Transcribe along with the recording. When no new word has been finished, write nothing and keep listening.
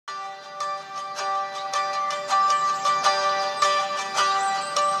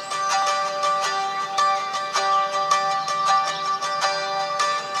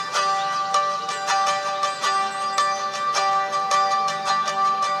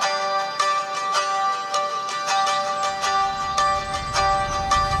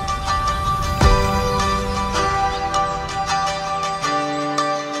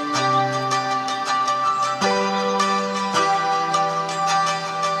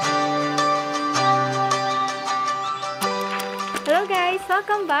guys!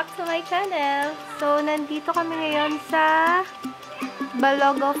 Welcome back to my channel! So, nandito kami ngayon sa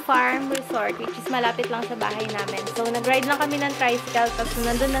Balogo Farm Resort, which is malapit lang sa bahay namin. So, nag-ride lang kami ng tricycle, tapos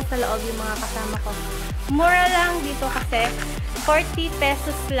nandun na sa loob yung mga kasama ko. Mura lang dito kasi 40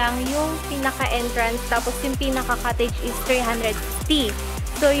 pesos lang yung pinaka-entrance, tapos yung pinaka-cottage is 350.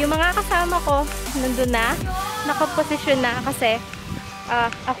 So, yung mga kasama ko, nandun na, nakaposisyon na kasi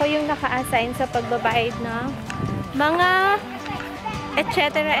ako yung naka-assign sa pagbabayad ng mga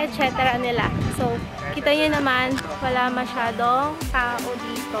etc. nila. So, kita nyo naman, wala masyadong tao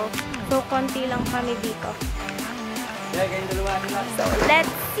dito. So, konti lang kami dito. So,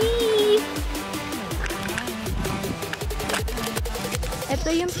 let's see! Ito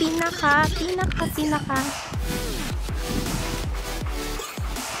yung pinaka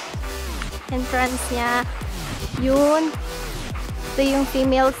entrance niya. Yun. Ito yung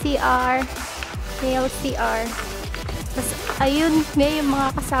female CR. Male CR. Tapos, ayun, may yung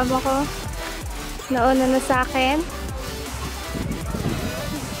mga kasama ko. Nauna na sa akin.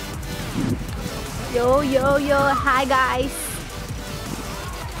 Yo! Hi, guys!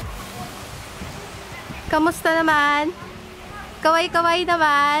 Kamusta naman? Kaway-kaway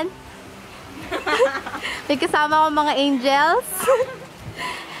naman? May kasama ko mga angels.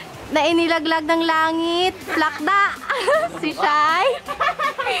 Na inilaglag ng langit. Plakda! Si Shai.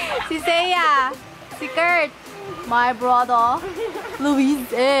 Si Seiya. Si Kurt. My brother. Luis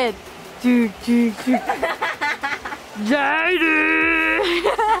Ed. JD!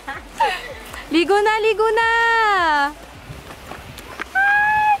 Ligo na!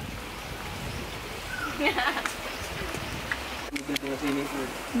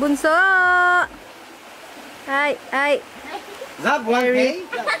 Bunso! Ay! Zab, 1K?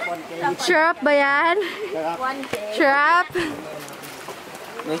 Sharp ba yan? 1K. Sharp?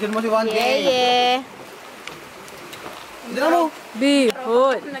 Mention mo si 1K. Yeah. Hindi mo.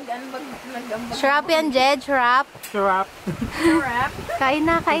 Bihon. Sharp yan, Jed. Sharp. Kain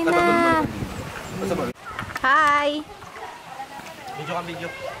na. Hi. Video.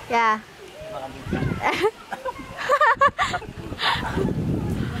 Yeah.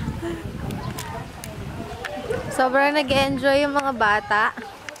 Sobrang nag-enjoy yung mga bata.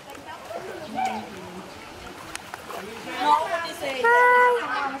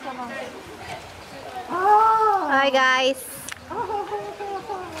 Hi guys.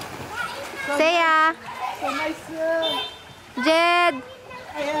 Seiya. Jed.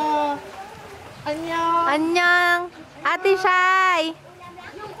 Annyeong. Ate Shai.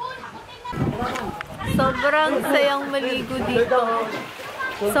 Sobrang sayang maligo dito.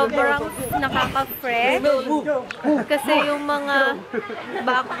 Sobrang nakaka-fresh. Kasi yung mga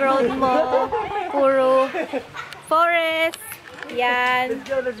background mo, puro forest. Yan.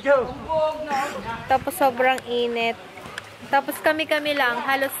 Let's go. Tapos sobrang init. Tapos kami-kami lang.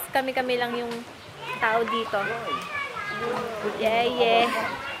 Halos kami-kami lang yung tao dito. Yeah.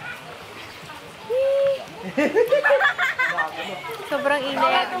 Sobrang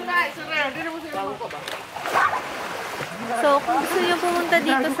init. So, kung gusto nyo pumunta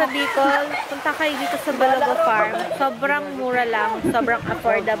dito sa Bicol, punta kayo dito sa Balogo Farm. Sobrang mura lang. Sobrang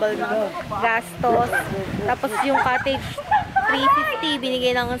affordable ng gastos. Tapos yung cottage, 350.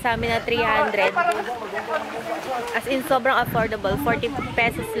 Binigay lang sa amin na 300. As in, sobrang affordable. 40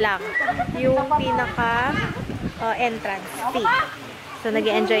 pesos lang. Yung pinaka entrance fee. So,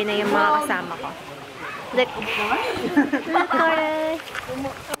 nag-enjoy na yung mga kasama ko. Look.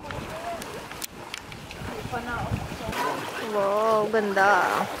 Wow, ganda.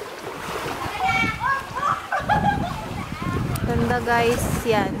 Ganda guys,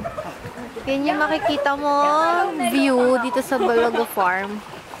 yan. Yan yung makikita mo view dito sa Balogo Farm.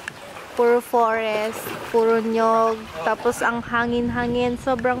 Puro forest, puro nyog. Tapos ang hangin-hangin,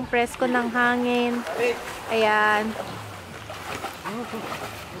 sobrang presko ng hangin. Ayan.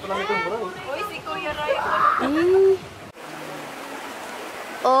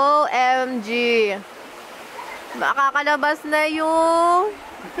 OMG. Makakalabas na yung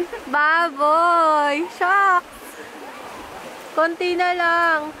baboy. Shucks. Konti na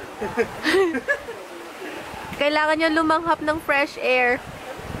lang. Kailangan niya lumanghap ng fresh air.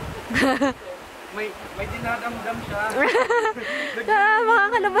 may dinadamdam siya.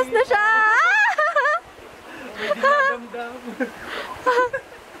 Makakalabas na siya. May dinadamdam.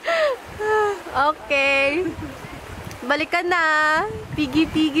 Okay. Balikan na.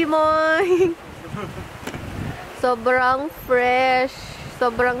 Pigi-pigi mo. Sobrang fresh.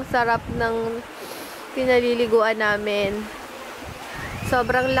 Sobrang sarap ng pinaliliguan namin.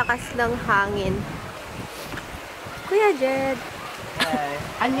 Sobrang lakas ng hangin. Kuya Jed.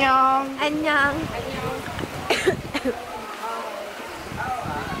 Annyeong. Annyeong.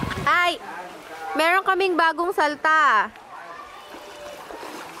 Meron kaming bagong salta.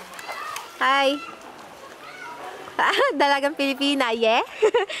 Hi. Dalagang Pilipina, yeah?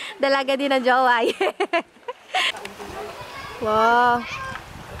 Dalaga din ang jowa, yeah? Wow.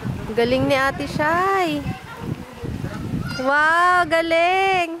 Galing ni Ate Shai. Wow,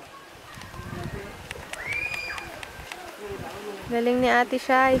 galing. Galing ni Ate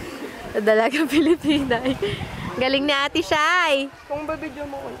Shai. Dalagang Pilipina. Galing ni Ate Shai. Kung babidyo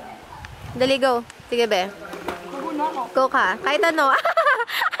mo ko. Dali, go. Sige, be. Go ka. Kahit ano.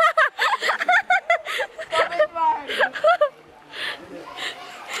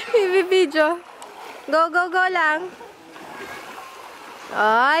 Ibibidyo. Go, go, go lang.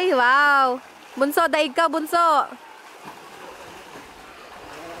 Ay, wow. Bunso, daig ka, bunso.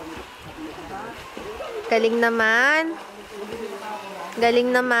 Galing naman.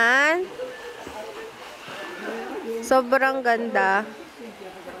 Galing naman. Sobrang ganda.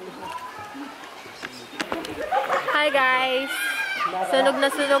 Hi guys. Sunog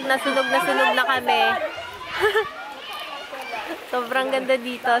na kami. Sobrang ganda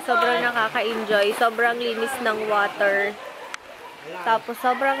dito. Sobrang nakaka-enjoy. Sobrang linis ng water. Tapos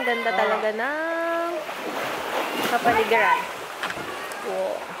sobrang ganda talaga ng kapaligiran.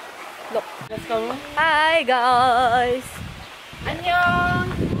 Wow. Look. Let's go. Hi guys.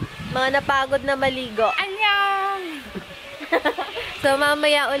 Annyeong! Mga napagod na maligo. Annyeong! So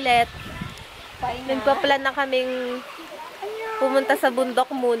mamaya ulit. Nagpa-plan na kaming pumunta sa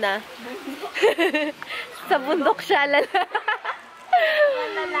bundok muna. Sa bundok siya.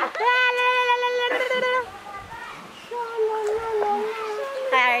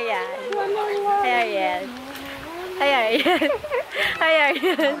 Hi Arian. Hi Arian. Hi Arian. Hi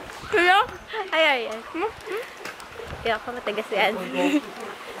Arian. Hi Arian. Kaya ako matigas yan.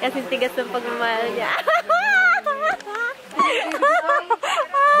 Kasi tigas ng pagmamahal niya.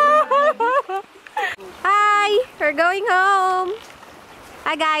 Hi! We're going home!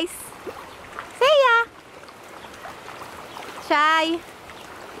 Hi guys! See ya! Shy!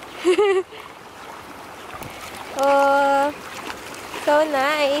 Oh, so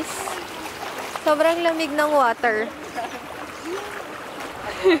nice! Sobrang lamig ng water.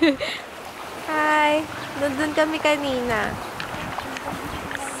 Hi! Nandun kami kanina.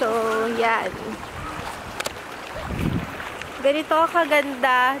 So, yan. Ganito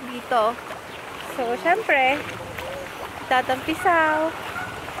kaganda dito. So, syempre, tatampisaw.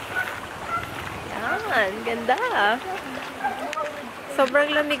 Yan, ganda.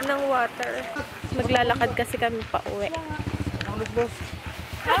 Sobrang lamig ng water. Maglalakad kasi kami pa uwi.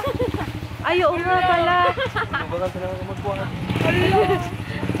 Ay, oo nga pala.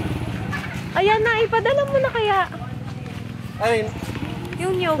 Ayan na, ipadala mo na kaya. Ayun.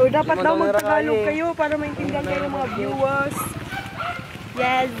 Yung nyog. So, dapat daw mag-Tagalog kayo para maintindihan kayo ng mga viewers.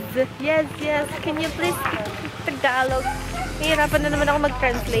 Yes, yes, yes. Can you please Tagalog? Hihirapan na naman ako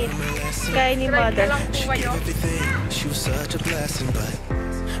mag-translate. Kaya ni mother. She was such a blessing, but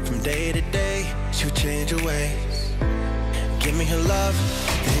from day to day, she would change her ways. Give me her love,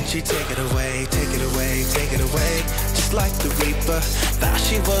 then she'd take it away, take it away, take it away. Just like the Reaper, thought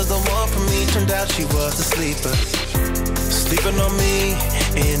she was the one for me, turned out she was a sleeper. Sleeping on me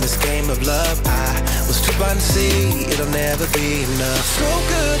in this game of love, I was too blind to see it'll never be enough. So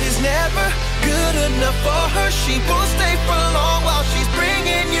good is never good enough for her. She won't stay for long while she's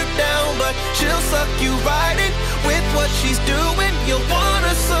bringing you down, but she'll suck you right in with what she's doing. You'll want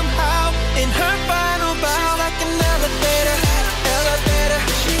her somehow in her final bow. She's like an elevator, elevator.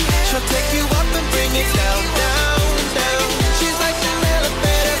 She'll take you up and bring it down, down, down. She's like an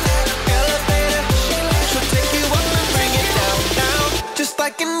elevator, elevator. She'll take you up and bring it down, down. Just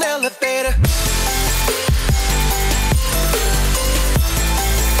like an elevator.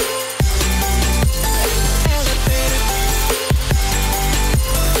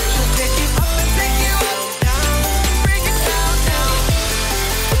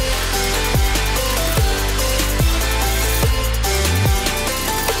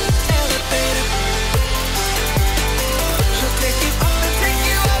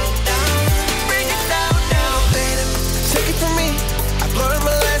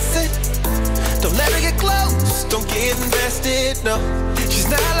 No, she's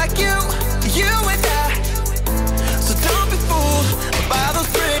not like you and I. So don't be fooled by those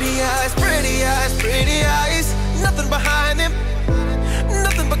pretty eyes, pretty eyes, pretty eyes. Nothing behind them,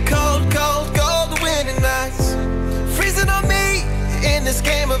 nothing but cold, cold, cold winter nights. Freezing on me in this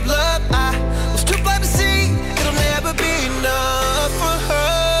game of love. I was too blind to see it'll never be enough for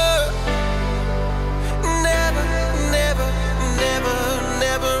her. Never, never, never,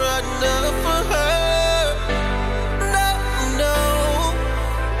 never enough for her.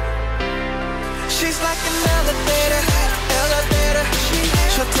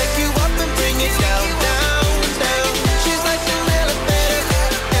 She'll take you up and bring it down, down, down. She's like an elevator,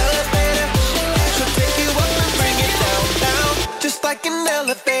 elevator. She'll take you up and bring it down, down. Just like an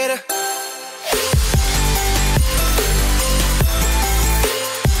elevator.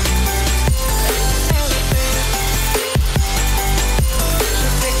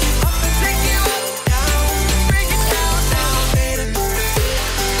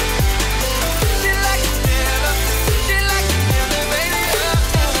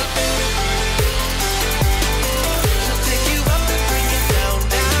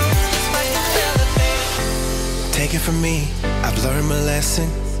 Take it from me, I've learned my lesson.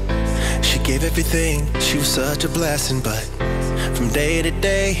 She gave everything, she was such a blessing. But from day to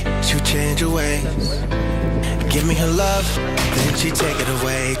day, she would change her ways. Give me her love, then she'd take it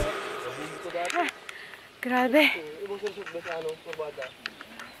away. Grabe.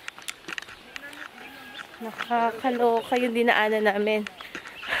 Nakakaloka yung dinaanan namin.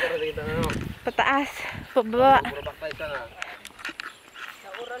 Pataas, pababa.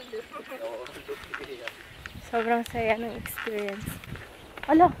 Sobrang saya ng experience.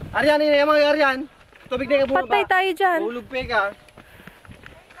 Ala! Aryan, yun yung mga Aryan. Tubig na ka bumaba. Patay tayo dyan. Mahulog pa ka.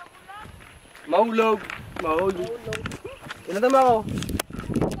 Mahulog. Mahulog. Ilan naman ako?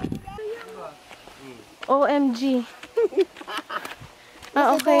 OMG.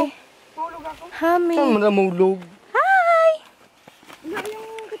 Ah, okay. Hami. Saan mo na mahulog? Hi!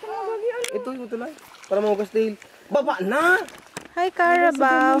 Ito lang. Para mahugas tail. Baba na! Hi,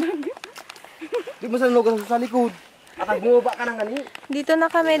 Carabao. Di mo saan lugas sa likod. At bumaba ka ng kani. Dito na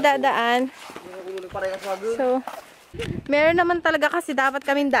kami dadaan. So, meron naman talaga kasi dapat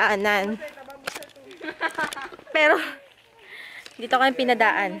kaming daanan. Pero, dito kami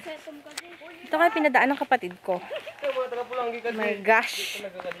pinadaan. Dito kami pinadaan ng kapatid ko. Oh my gosh.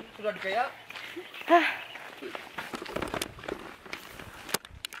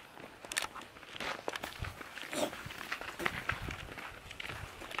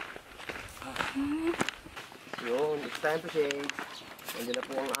 Yun, it's time to shade. Nandiyan na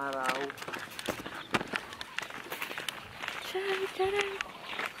po ang araw.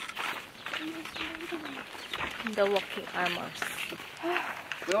 The walking armors.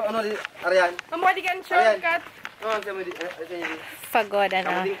 Yung ano, Aryan? Mamadi kan shortcut. Oo, siya mo di. Pagod na.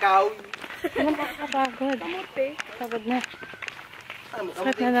 Kamuting kaw. Anong pagod? Kamuti. Pagod na.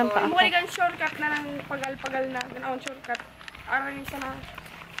 Sakit na lang pa ako. Mamadi kan shortcut na lang pagal-pagal na. Ganaon shortcut. Araw sa na.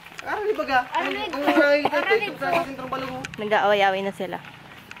 Arali baga. Arali sa sentrong Balogo. Nag-aaway-away na sila.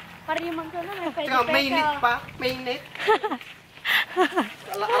 Pariman ka na. Tsaka mainit pa. Mainit.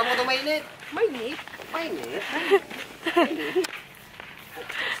 Alam mo ito mainit. Mainit. Mainit.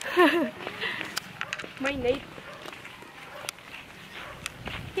 Mainit.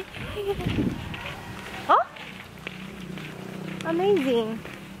 Oh? Amazing.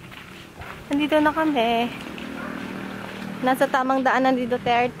 Nandito na kami. Nasa tamang daanan ni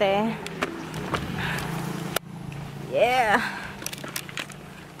Duterte. Yeah.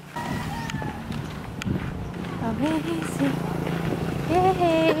 Amazing.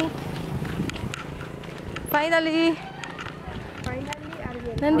 Yay. Finally.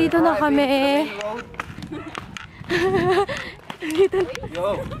 Nandito na kami.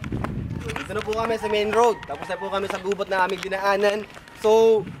 Yo. Dito na po kami sa main road. Tapos na po kami sa gubat na aming dinaanan.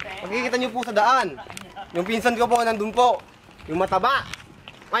 So, makikita nyo po sa daan. Yung pinsan ko po nandun po. Yung mataba.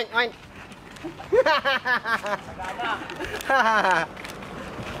 Oink, oink.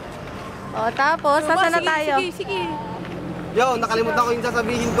 O, tapos, saan na tayo? Sige. Yo, nakalimutan ko yung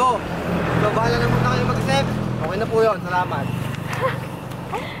sasabihin ko. So, bahala na muna kayo mag-isip. Okay na po yun. Salamat.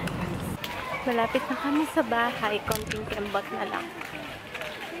 Malapit na kami sa bahay. Konting kembot na lang.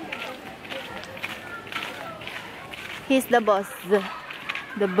 He's the boss.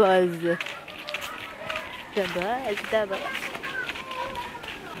 The boss. The boss. The boss.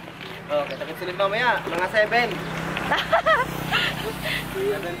 Okay, tapos silip mamaya. Mga 7.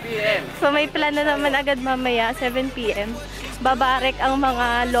 7 p.m. So may plan na naman agad mamaya, 7 p.m. Babarek ang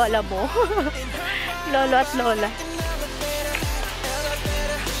mga lola mo. Lolo at lola.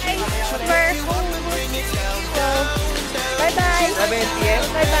 Super. So, bye-bye. 7 p.m.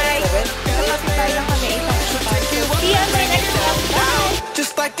 Bye-bye. Nakapitay lang kami. See you on my next vlog. Bye!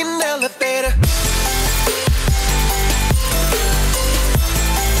 Just like an elevator.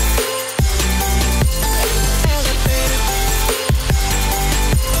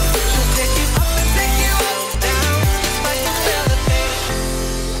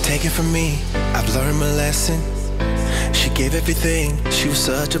 Take it from me, I've learned my lesson. She gave everything, she was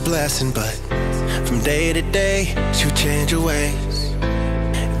such a blessing. But from day to day, she would change her ways.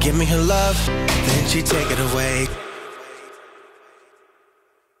 Give me her love, then she'd take it away.